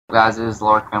Guys, it is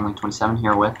Larkin 27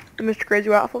 here with, Mr. Crazy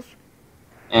Waffles.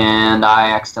 and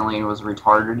I accidentally was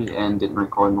retarded and didn't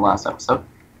record the last episode.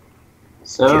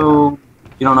 So,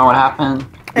 you don't know what happened.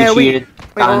 We cheated,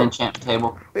 got an enchantment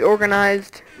table. We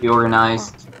organized.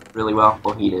 Really well.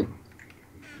 Well, he did.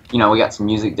 You know, we got some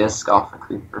music discs off of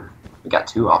Creeper. We got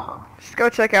 2 off of. Just go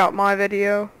check out my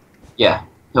video. Yeah,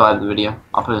 he'll have the video.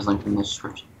 I'll put his link in the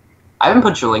description. I haven't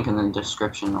put your link in the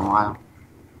description in a while.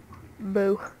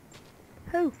 Boo.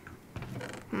 Who?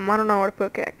 I don't know where to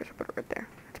put cactus. I'll put it right there.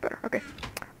 That's better. Okay.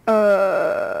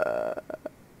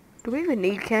 Do we even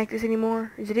need cactus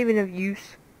anymore? Is it even of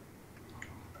use?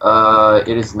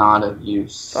 It is not of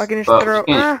use. So I can just throw.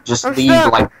 Just I'm leave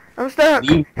stuck. like. I'm stuck.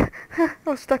 Leave,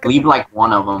 I'm stuck. Leave like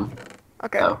one of them.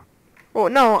 Okay. So. Well,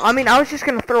 no. I mean, I was just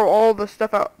gonna throw all the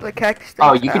stuff out, the cactus things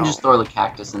Oh, you can out. just throw the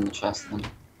cactus in the chest then.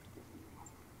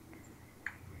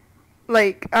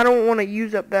 Like, I don't want to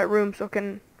use up that room, so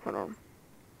can hold on.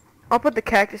 I'll put the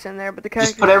cactus in there, but the cactus.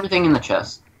 Just put everything in the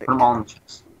chest. Put them all in the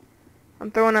chest. I'm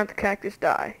throwing out the cactus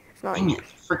dye. It's not. Dang it!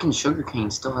 Freaking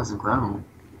sugarcane still hasn't grown.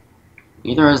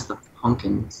 Neither has the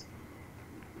pumpkins.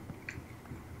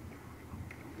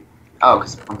 Oh,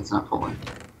 because the pumpkin's not full. There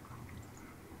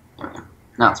we go.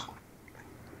 Now it's full.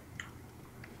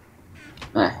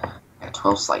 Got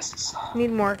 12 slices.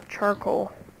 Need more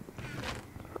charcoal.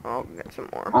 I'll get some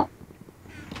more. Oh.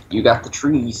 You got the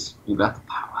trees. You got the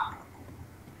power.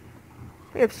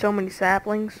 We have so many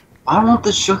saplings. Why won't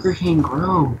the sugarcane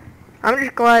grow? I'm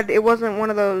just glad it wasn't one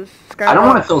of those SkyBlock. I don't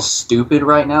want to feel stupid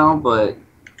right now, but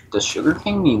does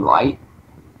sugarcane need light?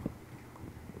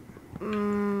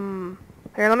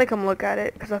 Here, let me come look at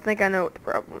it, because I think I know what the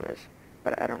problem is.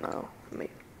 But I don't know.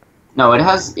 No, it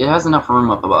has enough room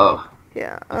up above.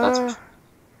 Yeah, That's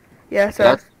yeah, so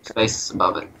that's space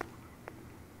above it.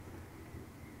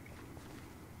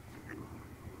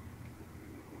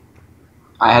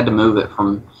 I had to move it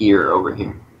from here over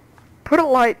here. put a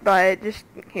light by it, just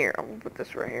here. I'll put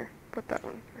this right here. Put that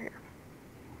one right here.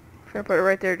 I'm gonna put it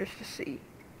right there just to see.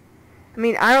 I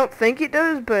mean, I don't think it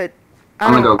does, but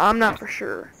I'm not for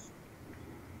sure.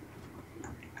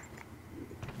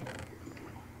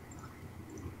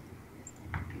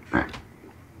 Right.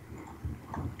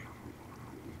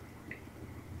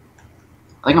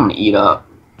 I think I'm gonna eat up.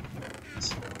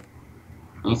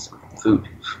 I need some food.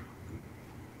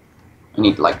 I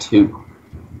need like 2.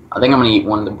 I think I'm gonna eat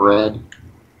one of the bread.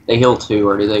 They heal 2,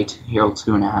 or do they heal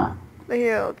 2.5? They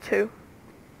heal 2.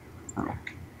 Okay.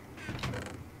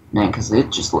 Man, because it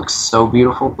just looks so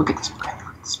beautiful. Look at this bread.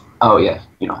 Oh yeah,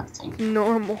 you don't have to take it.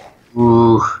 Normal.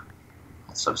 Ooh,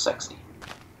 that's so sexy.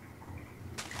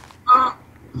 I'm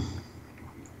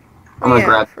gonna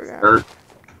grab the dirt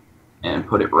and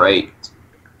put it right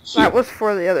here. That was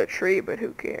for the other tree, but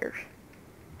who cares?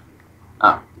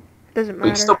 Oh. Doesn't matter. We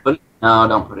can still put it. No,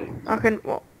 don't put it in. Okay,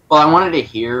 well, I wanted it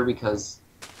here because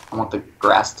I want the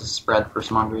grass to spread for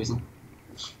some odd reason.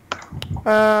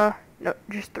 No,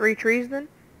 just 3 trees then?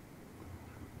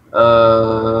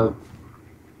 I'll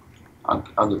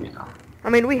give you enough. I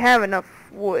mean, we have enough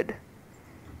wood.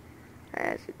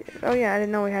 As it is. Oh yeah, I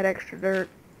didn't know we had extra dirt.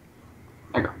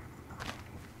 There you go.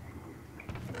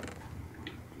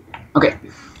 Okay.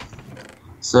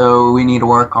 So we need to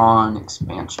work on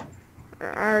expansion.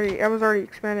 I was already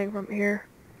expanding from here.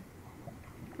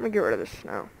 Let me get rid of this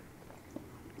snow.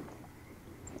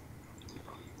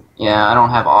 Yeah, I don't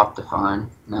have Optifine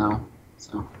now,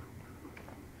 so.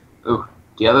 Ooh,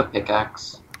 do you have a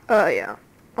pickaxe? Yeah.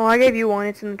 Oh, I gave you one.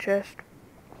 It's in the chest.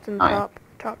 It's in the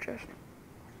top chest.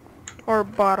 Or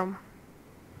bottom.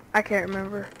 I can't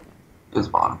remember. It was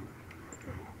bottom.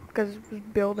 Because it was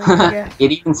building, I guess.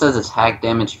 It even says attack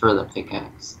damage for the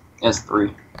pickaxe. It's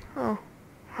 3. Oh.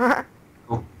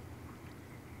 Cool.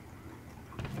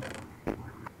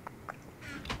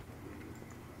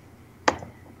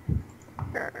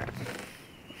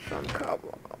 Some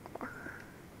cobble.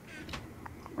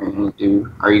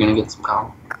 Are you gonna get some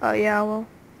cobble? Yeah, I will.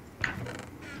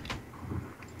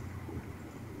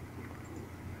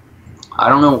 I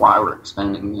don't know why we're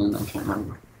expanding again. I can't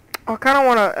remember. I kind of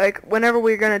want to, like, whenever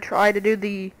we're going to try to do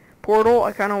the portal,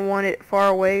 I kind of want it far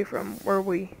away from where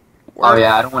we were. Oh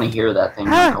yeah, I don't want to hear that thing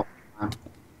the whole time.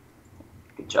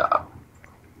 Good job.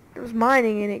 It was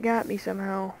mining and it got me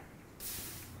somehow.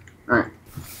 Alright.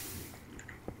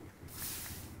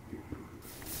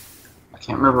 I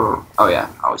can't remember. Oh yeah,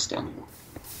 I always stand here.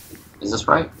 Is this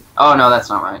right? Oh no, that's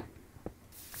not right.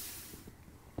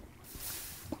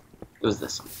 It was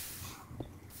this one.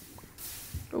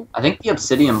 Oop. I think the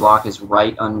obsidian block is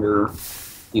right under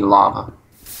the lava.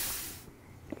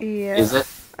 Yeah. Is it?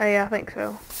 Yeah, I think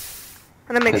so.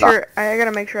 I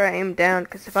gotta make sure I aim down,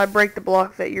 because if I break the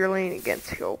block that you're leaning against,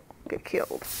 he'll get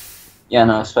killed. Yeah,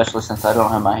 no, especially since I don't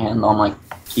have my hand on my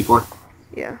keyboard.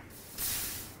 Yeah.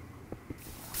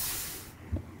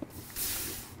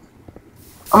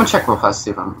 I'm gonna check real fast,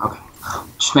 see if I'm okay.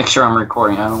 Just make sure I'm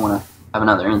recording. I don't want to have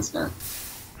another incident.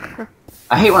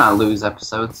 I hate when I lose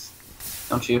episodes.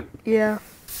 Don't you? Yeah.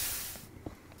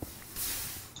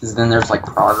 Because then there's like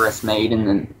progress made, and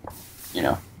then, you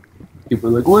know, people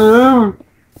are like, whatever.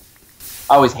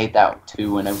 I always hate that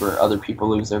too whenever other people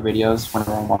lose their videos,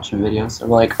 whenever I'm watching videos. They're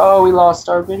like, oh, we lost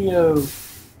our video.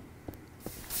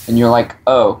 And you're like,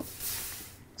 oh,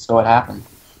 so what happened?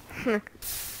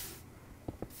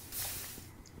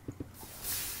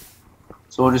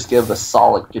 So we'll just give a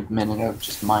solid good minute of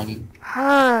just mining. If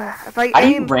I How do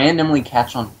you randomly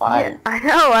catch on fire? Yeah, I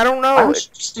know, I don't know. Why don't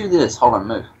you just do this? Hold on,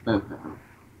 move.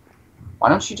 Why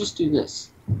don't you just do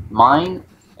this? Mine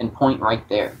and point right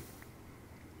there.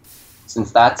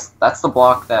 Since that's the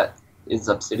block that is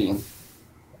obsidian.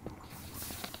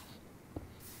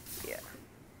 Yeah.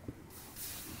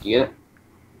 You get it?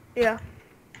 Yeah.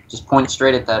 Just point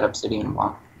straight at that obsidian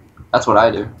block. That's what I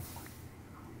do.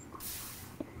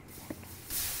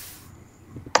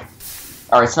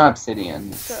 Alright, it's not obsidian,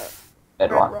 it's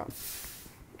bedrock.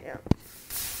 Yeah.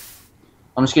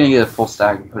 I'm just gonna get a full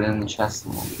stack and put it in the chest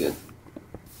and we'll be good.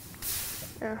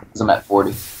 Yeah. Because I'm at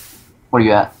 40. What are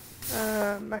you at?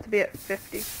 I'm about to be at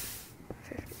 50.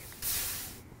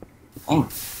 Dang.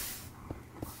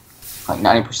 Like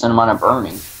 90% of mine are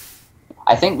burning.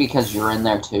 I think because you're in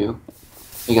there too.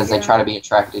 Because they try to be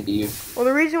attracted to you. Well,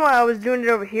 the reason why I was doing it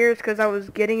over here is because I was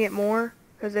getting it more.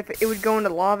 Because if it would go into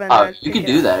lava and you could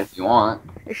do that if you want.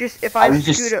 It's just if I was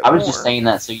just saying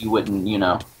that so you wouldn't, you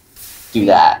know, do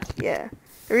that. Yeah.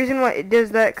 The reason why it does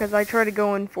that because I try to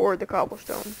go in for the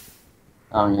cobblestone.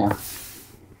 Oh yeah.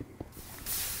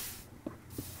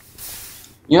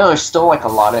 You know, there's still like a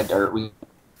lot of dirt we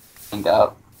cleaned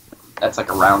up. That's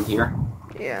like around here.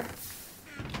 Yeah.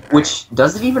 Which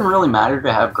does it even really matter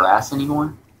to have grass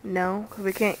anymore? No, because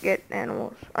we can't get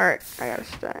animals. All right, I got a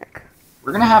stack.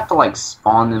 We're gonna have to like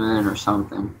spawn them in or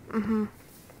something. Mhm.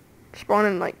 Spawn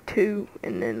in like 2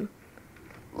 and then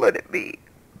let it be.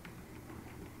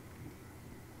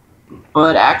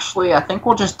 But actually, I think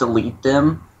we'll just delete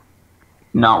them.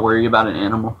 Not worry about an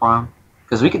animal farm,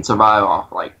 because we could survive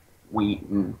off like wheat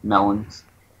and melons.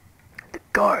 The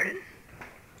garden.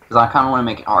 Because I kind of want to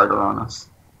make it harder on us.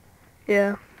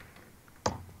 Yeah.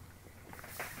 I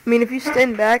mean, if you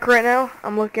stand back right now,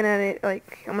 I'm looking at it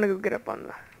like I'm gonna go get up on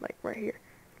the like right here.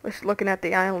 Just looking at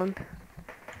the island.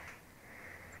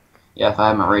 Yeah, if I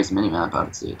had my raised minimap, I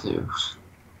would see it too.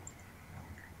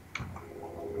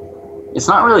 It's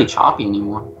not really choppy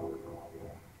anymore.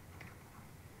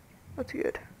 That's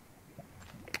good.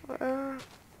 There's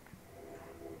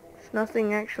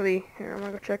nothing actually. Here, I'm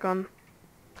gonna go check on.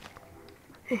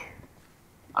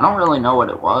 I don't really know what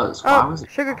it was. Why was it?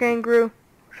 Sugarcane grew.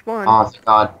 Spawned. Oh, thank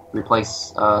God.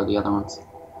 Replace the other ones.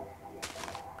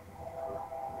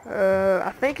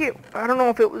 I think it. I don't know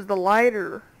if it was the light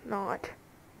or not.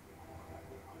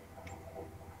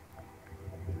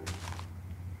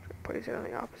 Place it on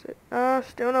the opposite.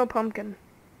 Still no pumpkin.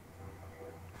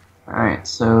 Alright,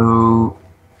 so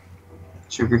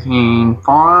sugarcane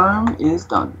farm is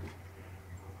done.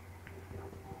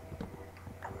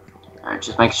 Alright,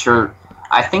 just make sure.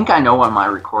 I think I know when my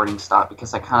recording stopped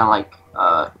because I kind of like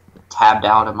tabbed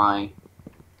out of my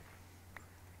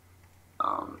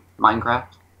Minecraft.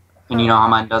 And you know how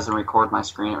mine doesn't record my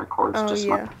screen, it records just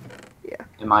my... Yeah.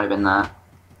 It might have been that.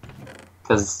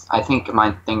 Because I think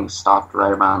my thing stopped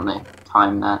right around the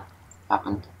time that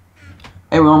happened.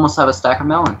 Hey, we almost have a stack of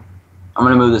melon. I'm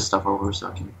going to move this stuff over so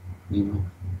I can use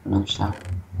another stack.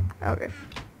 Okay.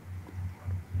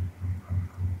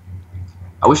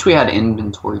 I wish we had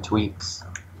inventory tweaks.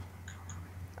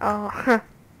 Oh,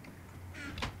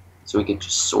 So we could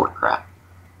just sort crap.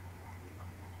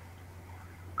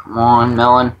 Come on,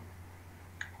 melon.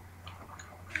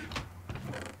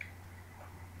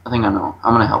 I think I know.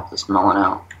 I'm gonna help this melon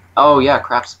out. Oh yeah,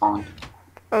 crap spawned.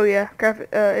 Oh yeah,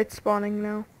 it's spawning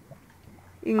now.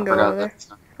 You can go over there.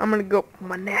 I'm gonna go up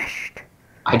my nest.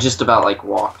 I just about like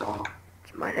walked off.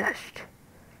 It's my nest.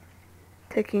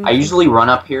 I usually run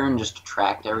up here and just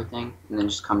attract everything, and then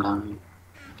just come down here.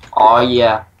 Oh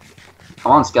yeah.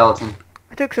 Come on, skeleton.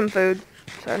 I took some food,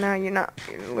 so now you're a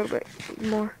little bit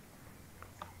more.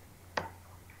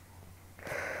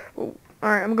 Oh,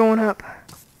 alright, I'm going up.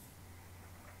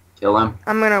 Kill him.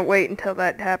 I'm gonna wait until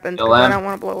that happens, Kill because I him. don't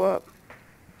want to blow up.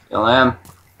 Kill him.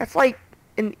 That's like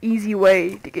an easy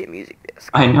way to get music disc.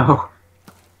 I know.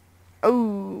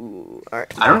 Oh,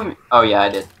 alright. I don't even... Oh, yeah, I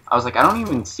did. I was like, I don't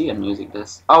even see a music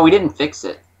disc. Oh, we didn't fix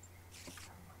it.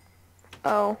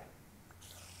 Oh.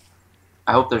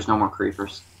 I hope there's no more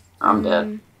creepers. I'm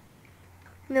dead.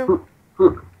 No.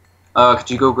 Could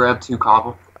you go grab 2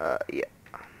 cobble? Yeah.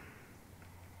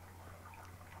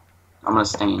 I'm gonna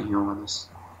stay in here with us.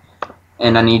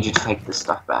 And I need you to take this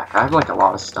stuff back. I have, like, a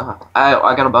lot of stuff. I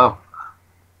got a bow.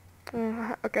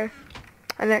 Okay.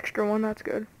 An extra one, that's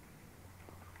good.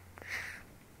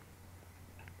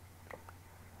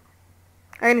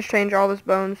 I can just change all this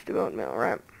bones to oatmeal,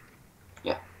 right?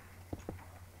 Yeah.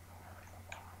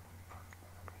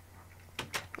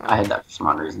 I had that for some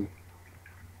odd reason.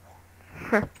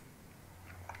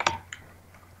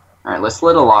 Alright, let's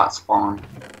let a lot spawn.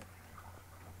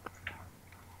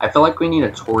 I feel like we need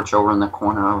a torch over in the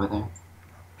corner over there.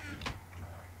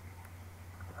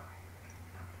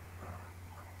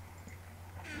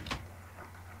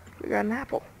 We got an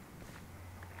apple.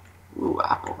 Ooh,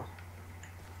 apple.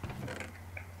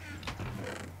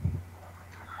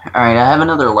 Alright, I have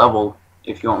another level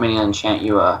if you want me to enchant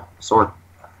you a sword.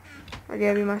 I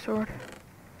gave you my sword.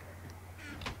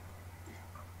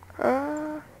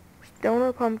 Still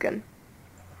no pumpkin.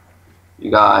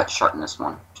 You got sharpness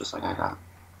 1, just like I got.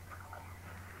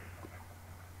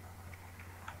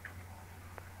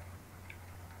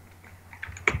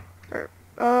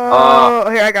 Oh,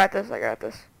 here, I got this,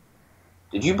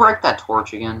 Did you break that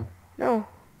torch again? No.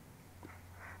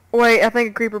 Wait, I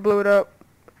think a creeper blew it up.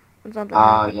 Something Oh,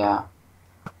 happened. yeah.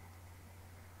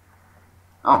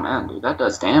 Oh, man, dude, that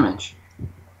does damage.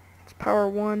 It's power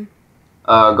 1.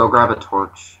 Go grab a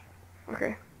torch.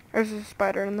 Okay. There's a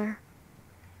spider in there.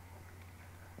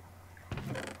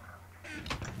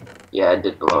 Yeah, it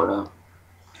did blow it up.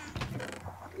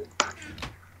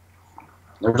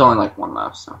 There's only, like, 1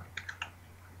 left, so.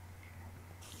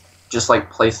 Just,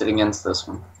 like, place it against this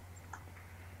one.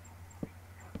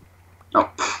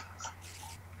 Oh.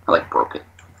 I, like, broke it.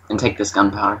 And take this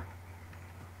gunpowder.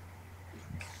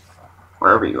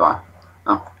 Wherever you are.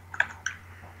 Oh.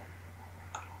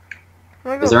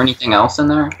 Is there anything else in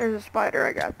there? There's a spider,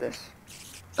 I got this.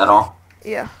 Is that all?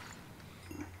 Yeah.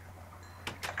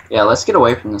 Yeah, let's get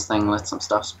away from this thing and let some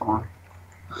stuff spawn.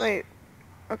 Wait.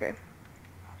 Okay.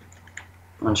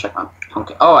 I'm gonna check my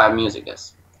pumpkin. Oh, I have music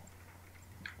disc.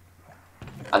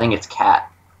 I think it's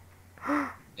cat.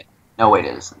 No, wait,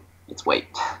 it isn't. It's wait.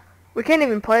 We can't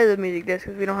even play the music disc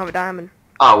because we don't have a diamond.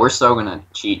 Oh, we're so gonna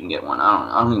cheat and get one.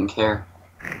 I don't even care.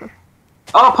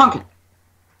 Oh, pumpkin!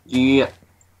 Yeah.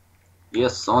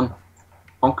 Yes, son.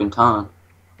 Pumpkin time.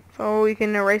 So we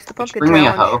can erase the pumpkin Bring me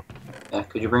a challenge. hoe. Yeah,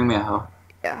 could you bring me a hoe?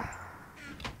 Yeah.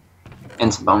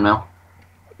 And some bone meal.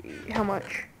 How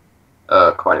much?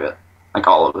 Quite a bit. Like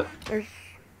all of it. There's...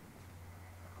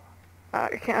 I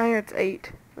think it's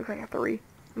 8. Looks like I have 3.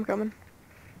 I'm coming.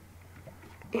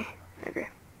 Okay.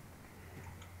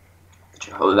 Could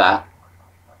you hoe that?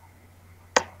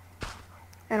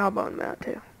 And I'll bone meal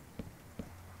too.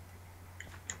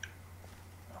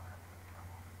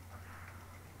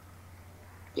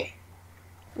 Yeah.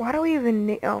 Why do we even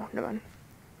need... Oh, never mind.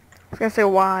 I was gonna say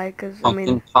why, because, I mean...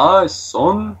 Pumpkin pie,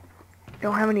 son!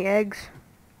 Don't have any eggs.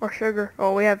 Or sugar.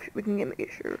 Oh, we can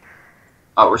get sugar.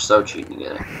 Oh, we're so cheating to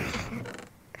get it.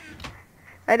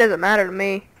 That doesn't matter to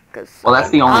me, because... Well, that's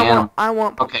the only animal. I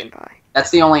want pumpkin pie. That's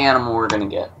the only animal we're gonna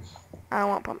get. I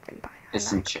want pumpkin pie. Is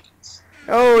some chickens.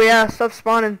 Oh, yeah, stuff's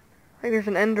spawning. I think there's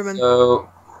an Enderman. So...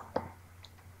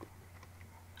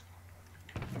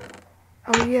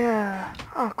 Oh, yeah.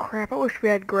 Oh, crap. I wish we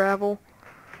had gravel.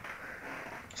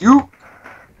 Oh,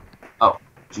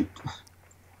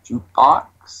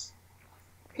 jukebox.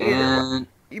 And...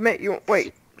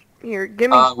 Wait. Here, give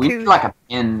me we 2. need like a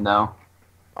pin, though.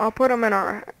 I'll put them in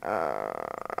our...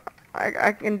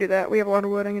 I can do that. We have a lot of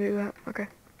wood. I can do that. Okay.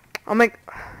 I'll make...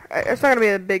 It's not going to be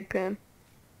a big pin.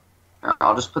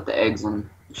 I'll just put the eggs in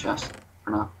the chest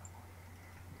for now.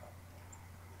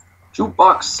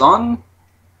 Jukebox, son!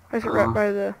 Place it right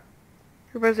by the...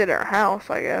 Everybody's at our house,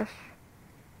 I guess.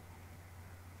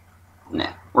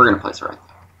 Nah, we're gonna place it right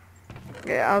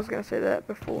there. Yeah, I was going to say that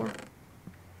before.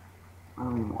 What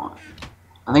do we want?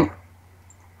 I think...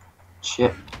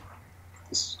 chip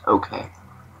is okay.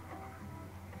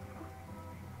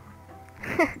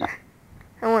 No.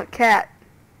 I want cat.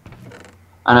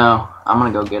 I know. I'm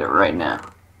gonna go get it right now.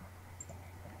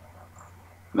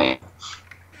 Man.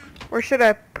 Where should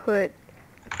I put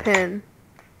a pin?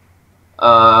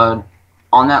 On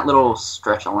that little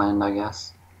stretch of land, I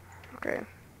guess. Okay.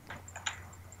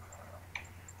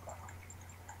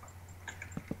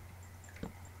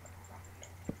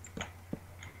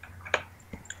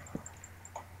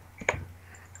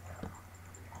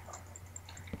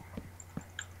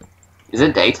 Is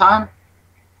it daytime?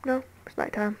 No, it's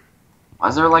nighttime. Why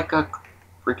is there like a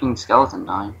freaking skeleton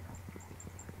dying?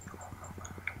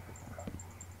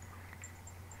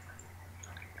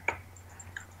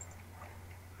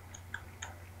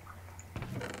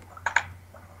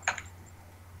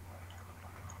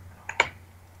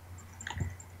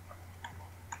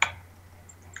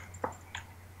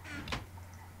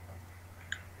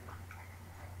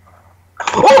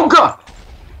 Oh god!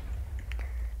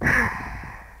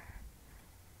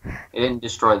 It didn't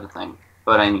destroy the thing,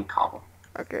 but I need cobble.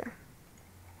 Okay.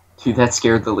 Dude, that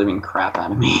scared the living crap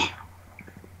out of me.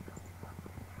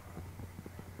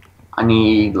 I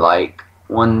need like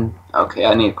one. Okay,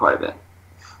 I need quite a bit.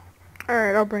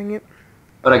 Alright, I'll bring it.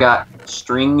 But I got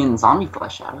string and zombie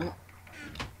flesh out of it.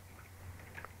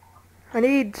 I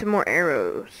need some more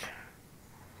arrows.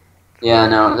 Yeah,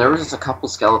 no, there was just a couple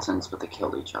skeletons, but they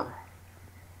killed each other.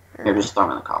 Here, just throw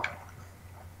them in the cobble.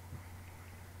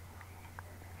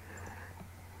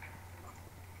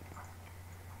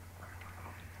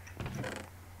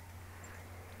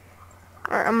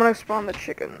 Alright, I'm gonna spawn the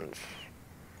chickens.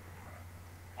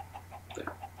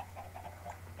 There.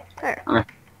 Okay. Do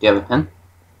you have a pin?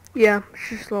 Yeah,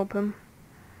 just slope him.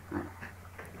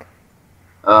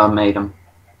 Made him.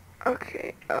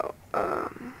 Okay,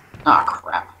 Ah,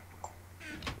 crap.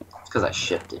 It's because I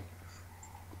shifted.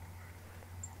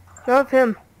 Love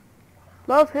him.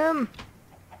 Love him.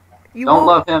 You Don't won't.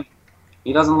 love him.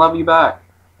 He doesn't love you back.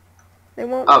 They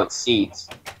won't. Oh, it's seeds.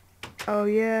 Oh,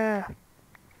 yeah.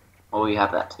 Well, we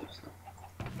have that too. So.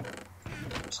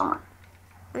 Somewhere.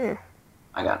 Yeah.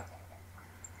 I got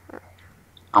it.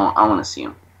 I want to see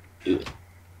him do it.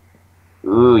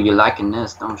 Ooh, you're liking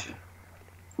this, don't you?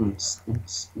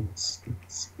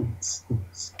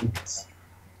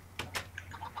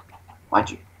 Why'd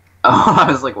you? Oh,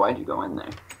 I was like, why'd you go in there?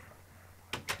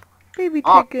 Baby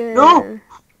Oh, chicken. no!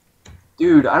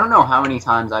 Dude, I don't know how many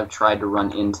times I've tried to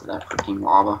run into that freaking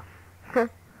lava.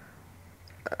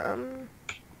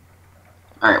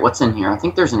 Alright, what's in here? I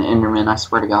think there's an Enderman, I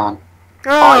swear to God.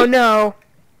 Oh, no.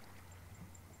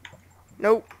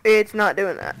 Nope, it's not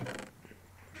doing that.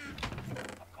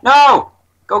 No!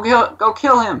 Go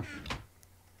kill him!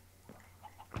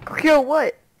 Go kill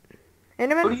what?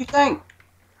 Enderman? What do you think?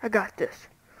 I got this.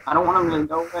 I don't want him to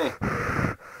go away.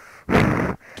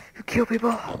 You kill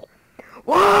people.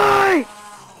 Why?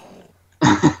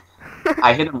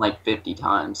 I hit him like 50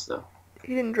 times, so.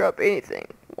 He didn't drop anything.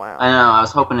 Wow. I know, I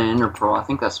was hoping an Ender Pearl. I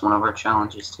think that's one of our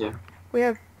challenges, too. We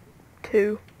have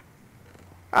 2.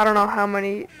 I don't know how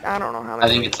many. I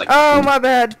think it's like... Oh, my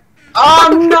bad.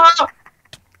 Oh, no!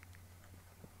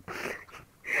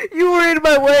 You were in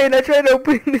my way and I tried to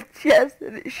open the chest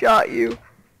and it shot you.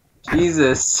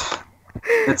 Jesus.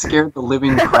 That scared the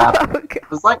living crap. Oh, I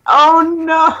was like, oh,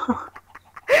 no!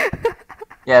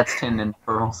 Yeah, it's 10 Ender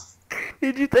Pearls.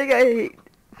 Did you think I hate?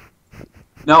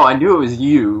 No, I knew it was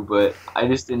you, but I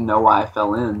just didn't know why I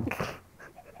fell in.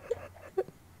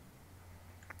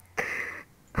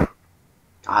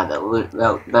 God,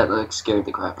 that like scared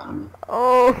the crap out of me.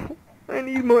 Oh, I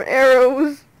need more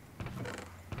arrows.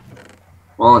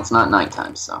 Well, it's not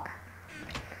nighttime, so.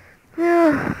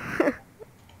 Yeah.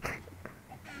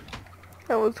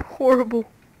 That was horrible.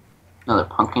 Another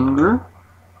pumpkin grew?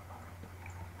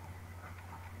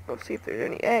 Let's see if there's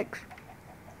any eggs.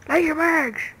 Lay your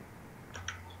eggs.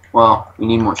 Well, we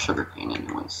need more sugar cane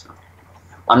anyway, so.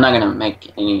 I'm not gonna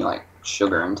make any, like,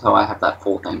 sugar until I have that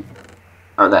full thing.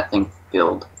 Or that thing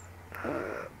filled.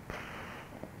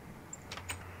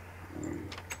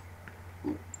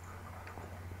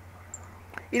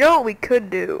 You know what we could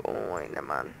do? Oh, wait, never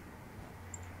mind.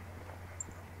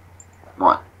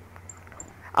 What?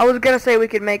 I was gonna say we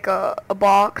could make a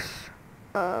box,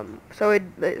 so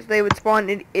they would spawn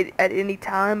it at any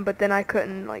time, but then I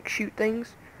couldn't like shoot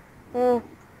things. Well,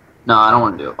 No, I don't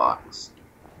want to do a box.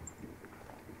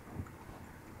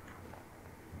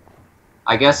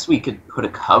 I guess we could put a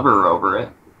cover over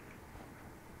it.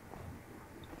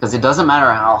 Because it doesn't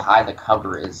matter how high the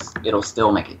cover is, it'll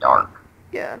still make it dark.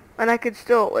 yeah, and I could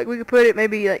still like we could put it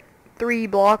maybe like 3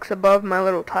 blocks above my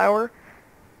little tower.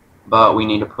 But we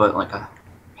need to put like a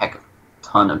heck of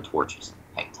ton of torches.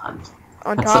 Heck tons.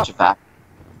 On That's top. such a fact.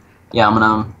 Yeah, I'm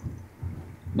gonna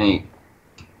make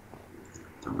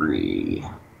 3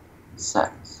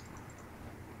 sets.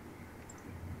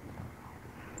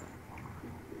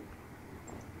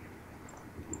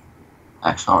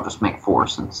 Actually, I'll just make 4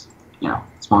 since, you know,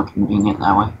 it's more convenient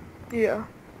that way. Yeah.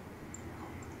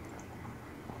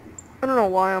 I don't know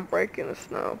why I'm breaking the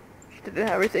snow. Just didn't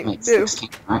have everything to Make do. 16,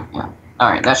 right? Yeah.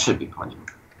 Alright, that should be plenty.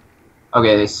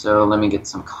 Okay, so let me get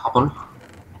some cobble.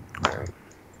 Alright.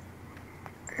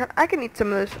 I can eat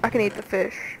some of this. I can eat the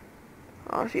fish.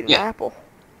 I'll just eat an Yeah. apple.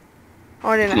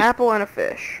 I need an apple and a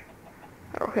fish.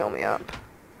 That'll heal me up.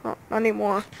 Oh, I need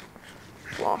more.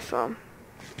 Just lost some.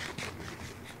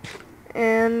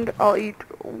 And I'll eat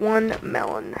one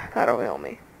melon. That'll heal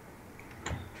me.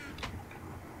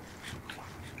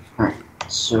 Alright,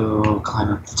 so climb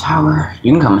up the tower.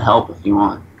 You can come help if you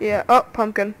want. Yeah. Oh,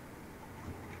 pumpkin.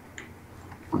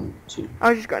 1, 2. I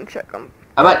was just gonna check them.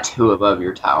 How about 2 above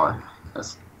your tower?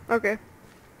 Okay.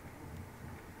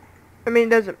 I mean,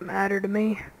 it doesn't matter to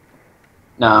me.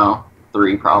 No,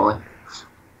 3 probably.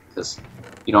 Because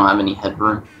you don't have any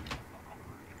headroom.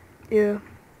 Yeah.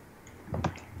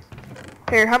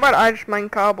 Here, how about I just mine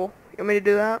cobble? You want me to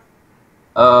do that?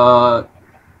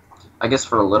 I guess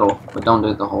for a little, but don't do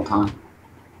it the whole time.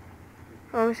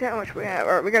 Let me see how much we have.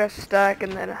 Alright, we got a stack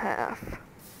and then a half.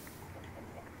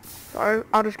 So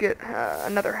I'll just get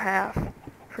another half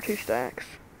for 2 stacks.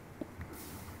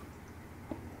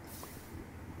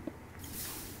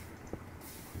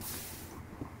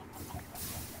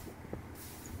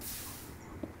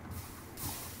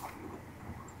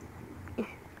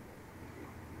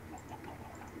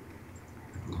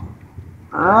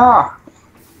 Ah!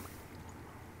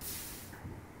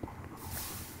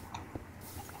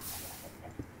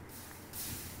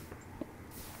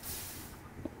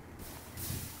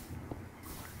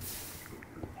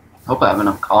 Hope I have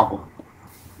enough cobble.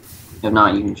 If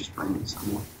not, you can just bring me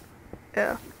some more.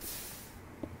 Yeah.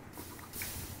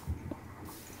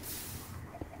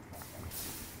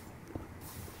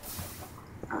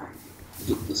 Alright,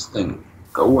 get this thing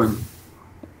going.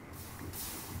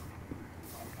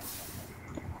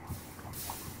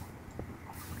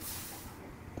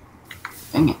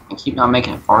 Dang it, I keep not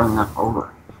making it far enough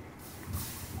over.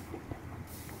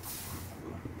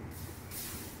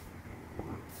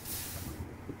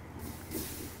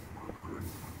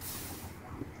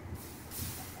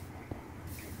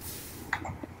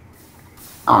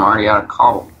 Oh, I'm already out of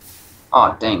cobble.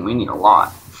 Oh, dang, we need a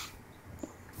lot.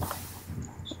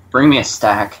 Bring me a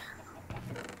stack.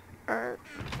 Alright.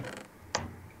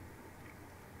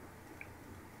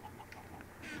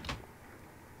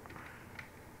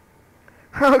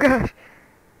 Oh gosh.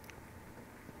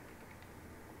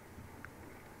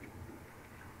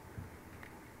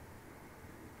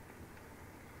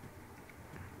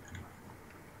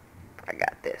 I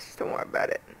got this. Don't worry about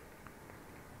it.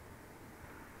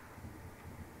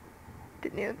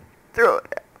 Didn't even throw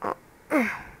it. Oh.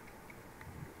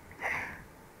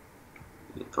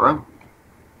 Good throw.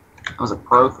 That was a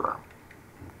pro throw.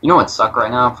 You know what'd suck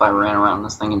right now if I ran around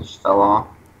this thing and just fell off?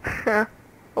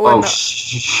 Oh,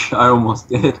 shh, I almost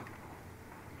did.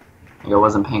 Like I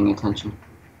wasn't paying attention.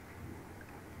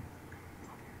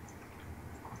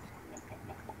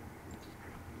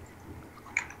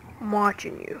 I'm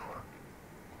watching you.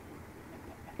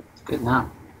 It's good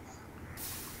now.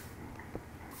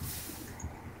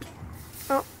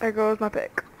 Oh, there goes my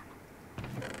pick.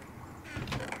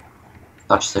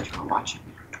 Thought you said you were watching.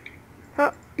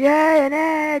 Oh, yay, an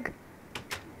egg!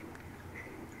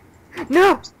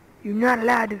 No! You're not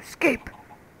allowed to escape.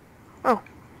 Oh,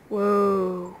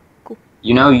 whoa. Cool.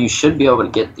 You know, you should be able to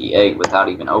get the egg without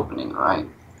even opening, right?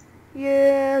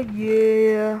 Yeah.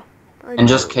 And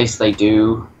just in case they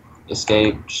do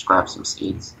escape, just grab some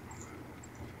seeds.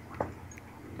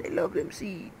 They love them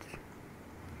seeds.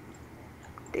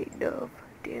 They love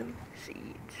them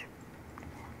seeds.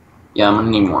 Yeah, I'm gonna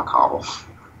need more cobble.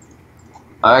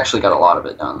 I actually got a lot of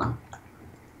it done, though.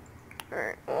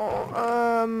 Alright,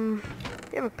 well,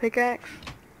 you have a pickaxe?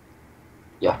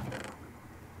 Yeah.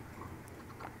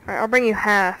 Alright, I'll bring you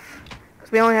half.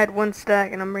 Because we only had 1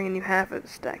 stack, and I'm bringing you half of the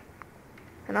stack.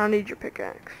 And I'll need your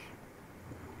pickaxe.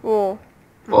 Well,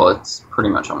 It's pretty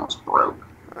much almost broke.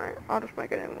 alright, I'll just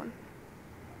make a new one.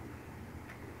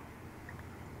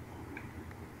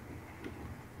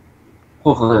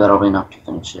 Hopefully that'll be enough to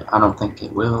finish it. I don't think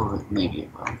it will, but maybe it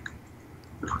will.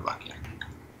 If we're lucky.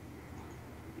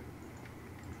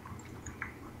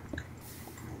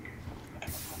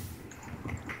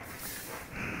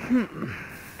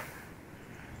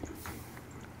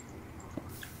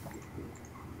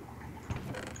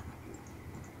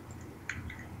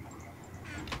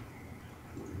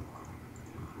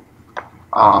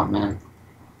 Oh man.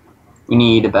 We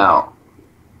need about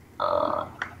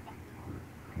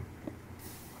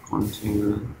 1,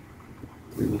 2,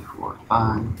 3, 4,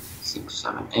 5, 6,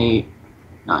 7, 8,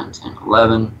 9, 10,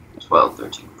 11, 12,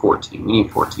 13, 14. We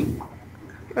need 14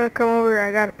 more. Come over here,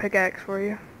 I got a pickaxe for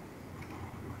you.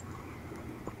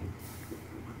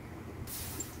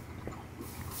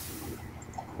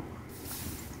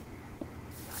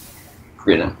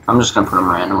 Forget it. I'm just gonna put them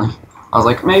randomly. I was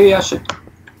like, maybe I should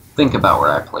think about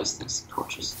where I place these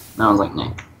torches. And I was like,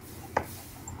 nah. As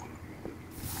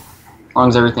long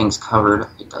as everything's covered,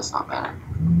 it does not matter.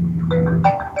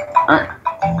 Alright.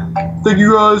 Thank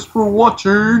you guys for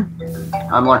watching.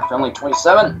 I'm Larkin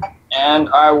 27, and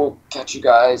I will catch you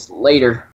guys later.